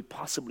kids as we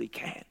possibly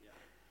can.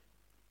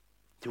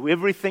 Do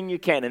everything you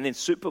can and then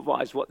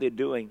supervise what they're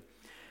doing.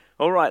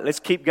 All right, let's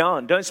keep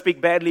going. Don't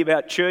speak badly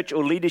about church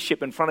or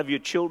leadership in front of your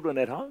children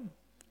at home.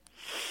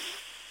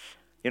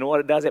 You know what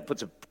it does? It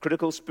puts a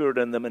critical spirit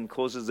in them and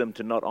causes them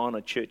to not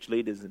honor church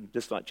leaders and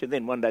dislike church.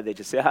 Then one day they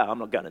just say, I'm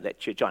not going to that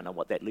church. I know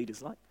what that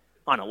leader's like.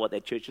 I know what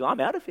that church is like. I'm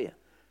out of here.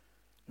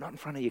 Not in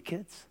front of your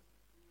kids.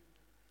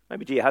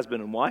 Maybe to your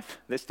husband and wife.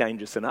 That's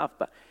dangerous enough,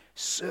 but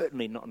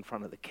certainly not in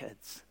front of the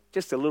kids.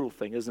 Just a little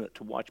thing, isn't it,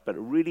 to watch, but a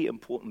really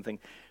important thing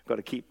got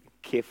to keep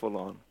careful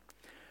on.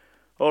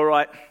 All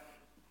right.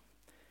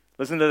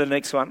 Listen to the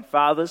next one.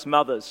 Fathers,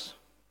 mothers.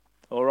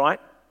 All right?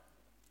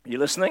 You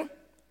listening?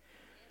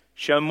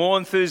 Show more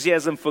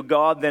enthusiasm for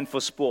God than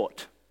for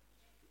sport.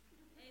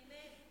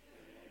 Amen.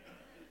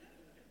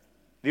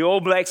 The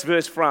All Blacks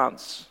versus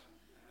France.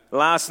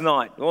 Last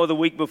night or the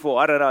week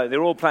before. I don't know.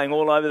 They're all playing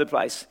all over the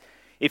place.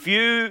 If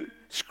you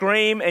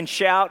scream and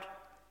shout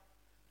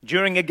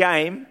during a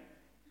game,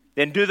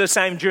 then do the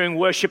same during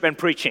worship and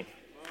preaching.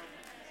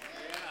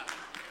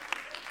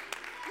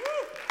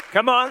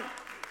 Come on.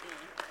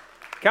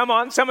 Come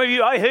on, some of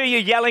you, I hear you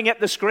yelling at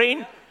the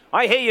screen.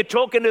 I hear you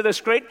talking to the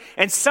screen.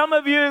 And some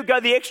of you go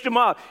the extra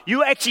mile.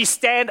 You actually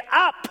stand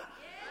up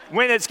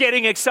when it's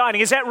getting exciting.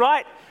 Is that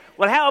right?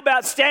 Well, how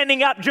about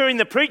standing up during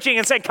the preaching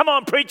and saying, come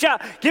on, preacher,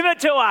 give it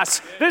to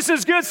us. This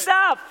is good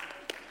stuff.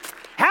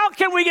 How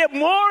can we get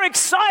more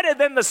excited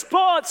than the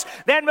sports,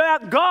 than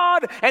about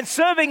God and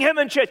serving Him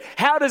in church?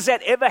 How does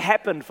that ever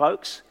happen,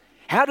 folks?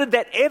 How did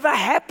that ever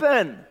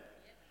happen?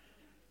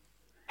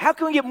 How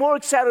can we get more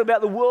excited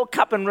about the World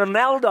Cup and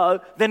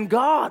Ronaldo than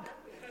God?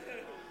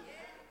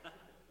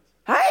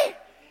 Hey?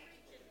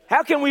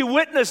 How can we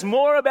witness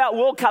more about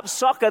World Cup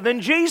soccer than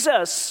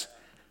Jesus?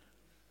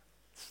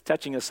 It's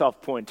touching a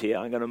soft point here.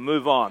 I'm going to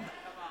move on.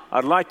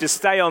 I'd like to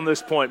stay on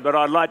this point, but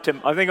I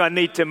think I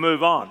need to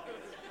move on.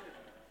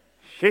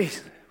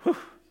 Jeez. Whew.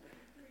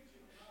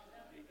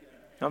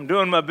 I'm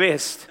doing my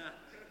best.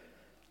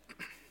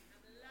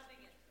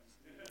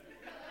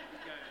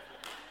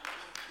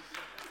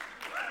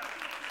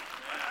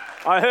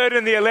 I heard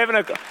in the 11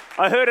 o'clock,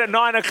 I heard at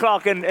 9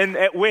 o'clock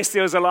at West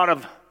there was a lot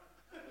of...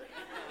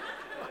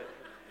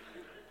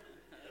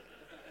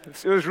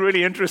 It was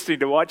really interesting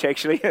to watch,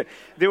 actually.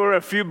 There were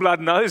a few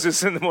blood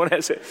noses in the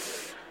morning.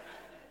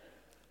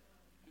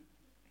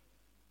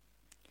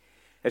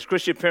 As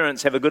Christian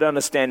parents, have a good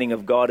understanding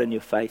of God and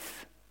your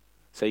faith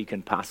so you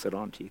can pass it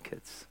on to your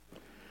kids.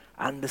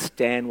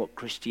 Understand what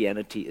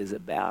Christianity is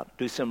about.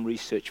 Do some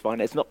research. Find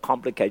it. It's not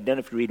complicated. You don't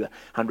have to read a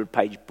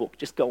 100-page book.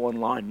 Just go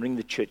online, ring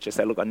the church and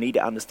say, look, I need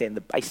to understand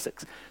the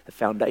basics, the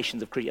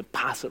foundations of Christianity, and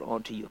pass it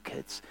on to your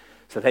kids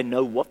so they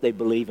know what they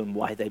believe and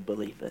why they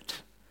believe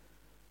it.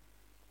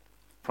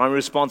 Primary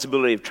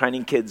responsibility of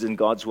training kids in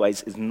God's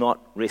ways does not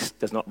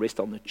rest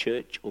on the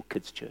church or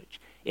kids' church.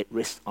 It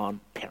rests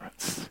on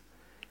parents.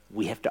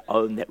 We have to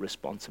own that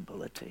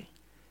responsibility.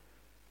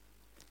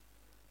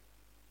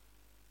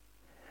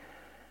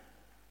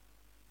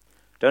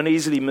 Don't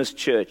easily miss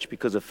church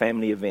because of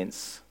family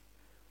events,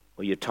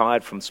 or you're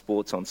tired from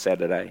sports on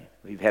Saturday,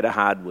 or you've had a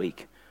hard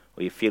week,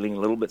 or you're feeling a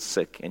little bit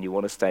sick and you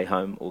want to stay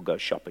home or go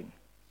shopping.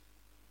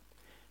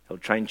 They'll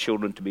train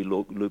children to be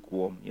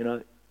lukewarm. You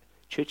know,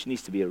 church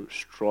needs to be a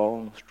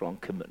strong, strong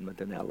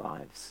commitment in our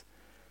lives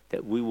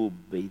that we will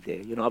be there.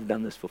 You know, I've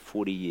done this for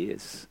 40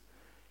 years.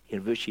 You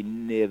virtually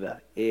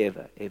never,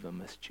 ever, ever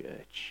miss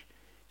church.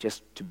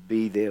 Just to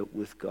be there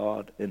with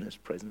God in His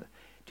presence.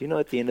 Do you know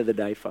at the end of the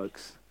day,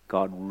 folks,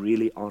 God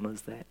really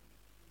honors that.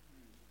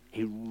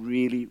 He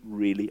really,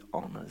 really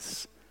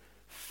honors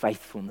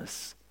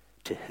faithfulness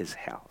to His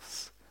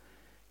house.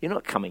 You're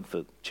not coming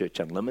for Church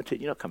Unlimited.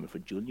 You're not coming for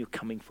Julian. You're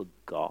coming for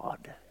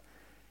God.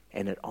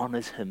 And it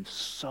honors Him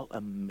so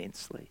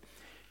immensely.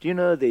 Do you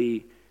know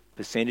the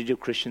percentage of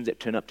Christians that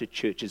turn up to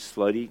church has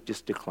slowly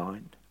just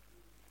declined?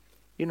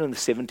 You know, in the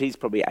 70s,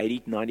 probably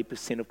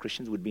 80-90% of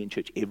Christians would be in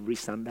church every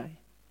Sunday.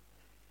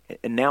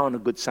 And now on a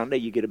good Sunday,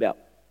 you get about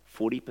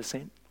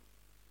 40%,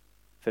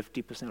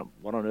 50%.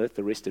 What on earth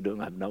the rest are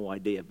doing, I have no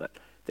idea. But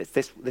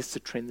that's the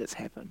trend that's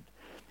happened.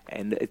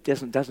 And it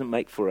doesn't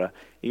make for a...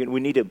 we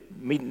need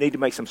to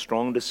make some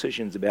strong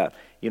decisions about,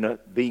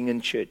 being in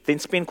church. Then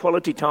spend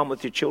quality time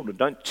with your children.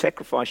 Don't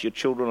sacrifice your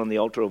children on the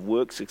altar of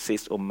work,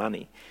 success, or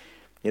money.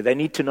 They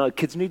need to know,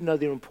 kids need to know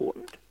they're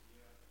important.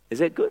 Is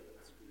that good?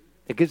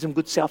 It gives them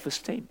good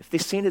self-esteem. If they're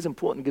seen as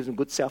important, it gives them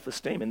good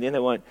self-esteem. And then they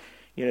won't,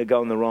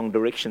 go in the wrong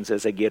directions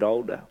as they get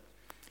older.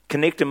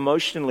 Connect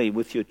emotionally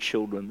with your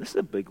children. This is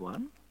a big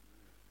one.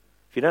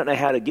 If you don't know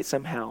how to, get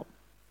some help.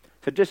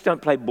 So just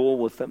don't play ball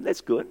with them.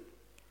 That's good.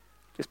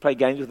 Just play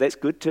games with them. That's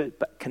good too.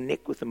 But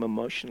connect with them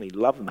emotionally.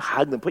 Love them.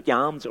 Hug them. Put your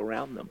arms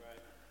around them.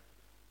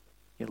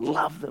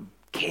 Love them.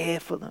 Care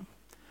for them.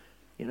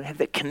 Have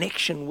that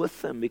connection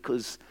with them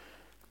because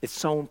it's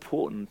so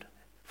important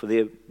for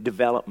their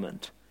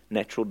development.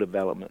 Natural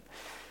development.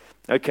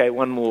 Okay,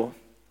 one more.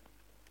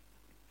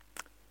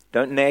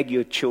 Don't nag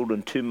your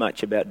children too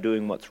much about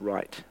doing what's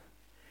right.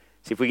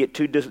 See, if we get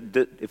too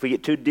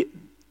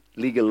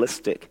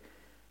legalistic,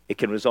 it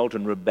can result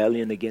in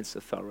rebellion against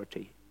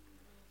authority.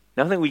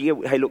 Now, I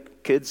think hey,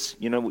 look, kids,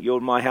 you're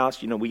in my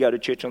house. We go to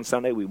church on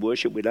Sunday. We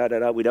worship. We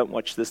don't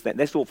watch this, that.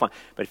 That's all fine.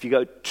 But if you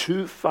go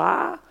too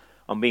far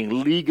on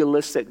being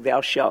legalistic,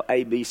 thou shalt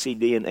A, B, C,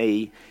 D, and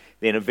E,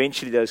 then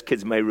eventually those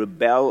kids may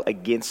rebel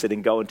against it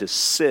and go into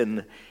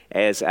sin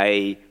as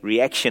a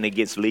reaction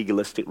against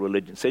legalistic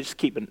religion. So just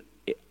keep an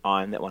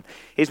eye on that one.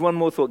 Here's one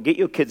more thought. Get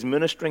your kids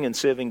ministering and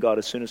serving God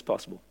as soon as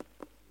possible.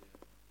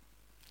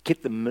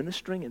 Get them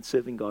ministering and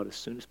serving God as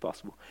soon as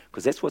possible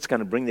because that's what's going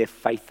to bring their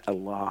faith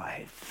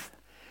alive.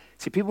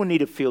 See, people need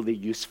to feel they're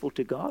useful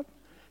to God.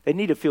 They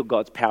need to feel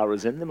God's power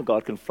is in them and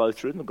God can flow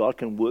through them and God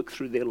can work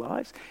through their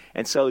lives.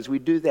 And so as we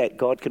do that,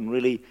 God can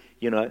really,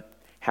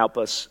 help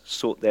us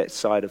sort that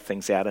side of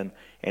things out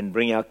and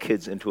bring our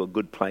kids into a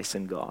good place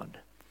in God.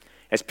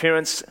 As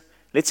parents,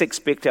 let's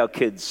expect our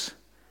kids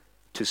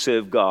to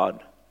serve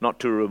God, not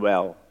to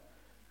rebel,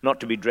 not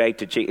to be dragged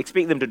to church.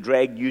 Expect them to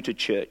drag you to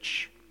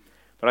church.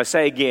 But I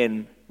say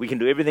again, we can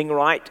do everything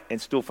right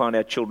and still find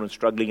our children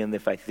struggling in their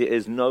faith. There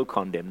is no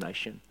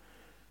condemnation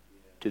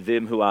to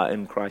them who are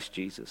in Christ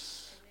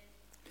Jesus.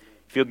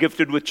 If you're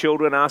gifted with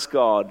children, ask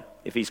God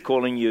if He's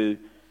calling you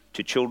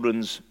to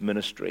children's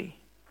ministry.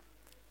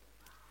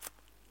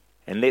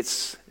 And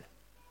let's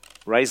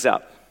raise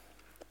up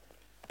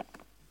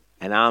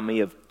an army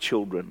of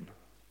children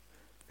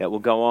that will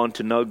go on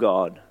to know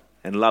God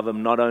and love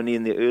Him not only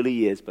in their early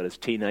years, but as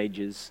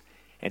teenagers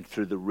and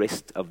through the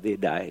rest of their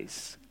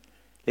days.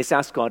 Let's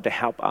ask God to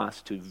help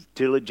us to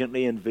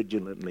diligently and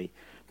vigilantly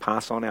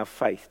pass on our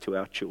faith to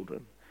our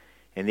children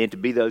and then to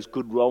be those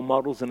good role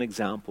models and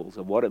examples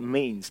of what it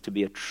means to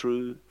be a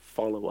true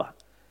follower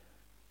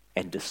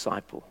and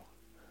disciple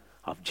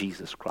of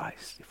Jesus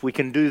Christ. If we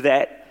can do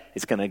that,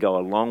 it's going to go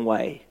a long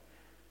way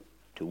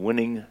to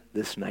winning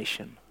this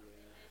nation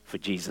for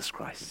Jesus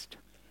Christ.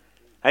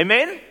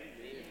 Amen?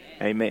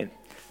 Amen.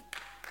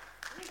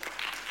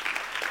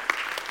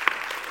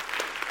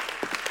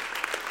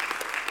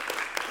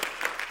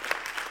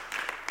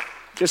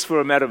 Just for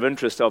a matter of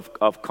interest,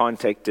 I've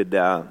contacted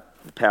the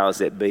powers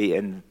that be,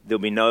 and there'll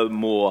be no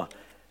more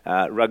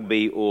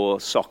rugby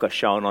or soccer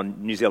shown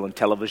on New Zealand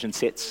television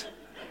sets,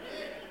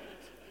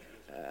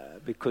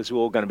 because we're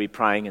all going to be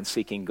praying and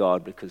seeking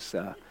God, because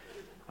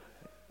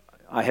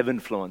I have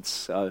influence.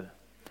 So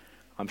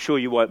I'm sure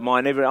you won't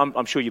mind.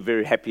 I'm sure you're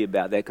very happy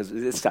about that, because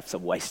this stuff's a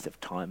waste of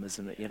time,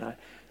 isn't it? You know,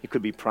 you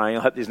could be praying. I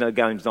hope there's no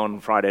games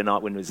on Friday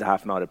night when there's a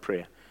half night of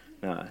prayer.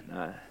 No.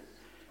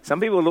 Some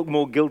people look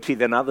more guilty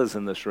than others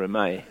in this room,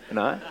 eh? You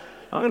know,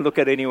 I don't look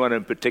at anyone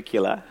in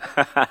particular.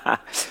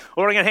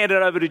 Or I'm going to hand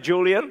it over to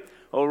Julian,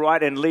 all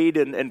right, and lead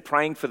in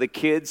praying for the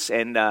kids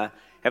and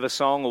have a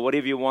song or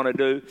whatever you want to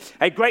do.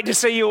 Hey, great to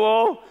see you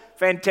all.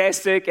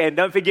 Fantastic. And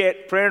don't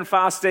forget, prayer and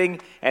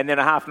fasting, and then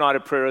a half night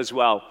of prayer as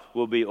well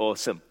will be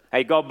awesome.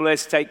 Hey, God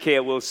bless. Take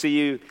care. We'll see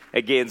you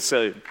again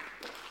soon.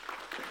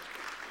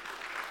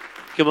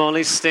 Come on,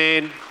 let's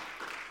stand.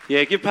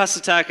 Yeah, give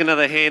Pastor Tak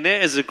another hand.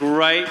 That is a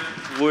great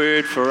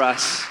word for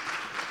us.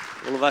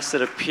 All of us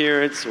that are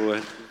parents or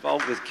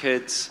involved with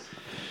kids.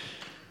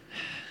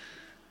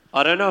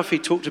 I don't know if he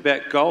talked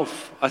about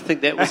golf. I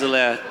think that was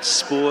allowed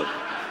sport.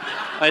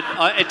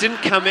 It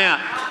didn't come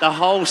out the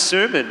whole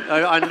sermon.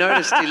 I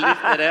noticed he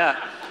left that out.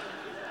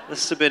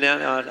 This have been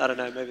out. I don't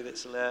know. Maybe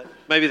that's allowed.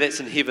 Maybe that's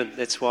in heaven.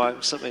 That's why,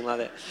 something like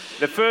that.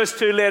 The first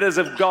two letters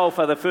of golf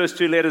are the first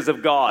two letters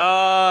of God.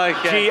 Oh,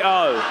 okay.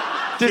 G-O.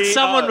 Did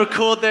someone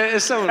record that?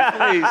 Someone,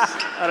 please.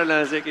 I don't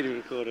know. Is that getting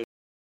recorded?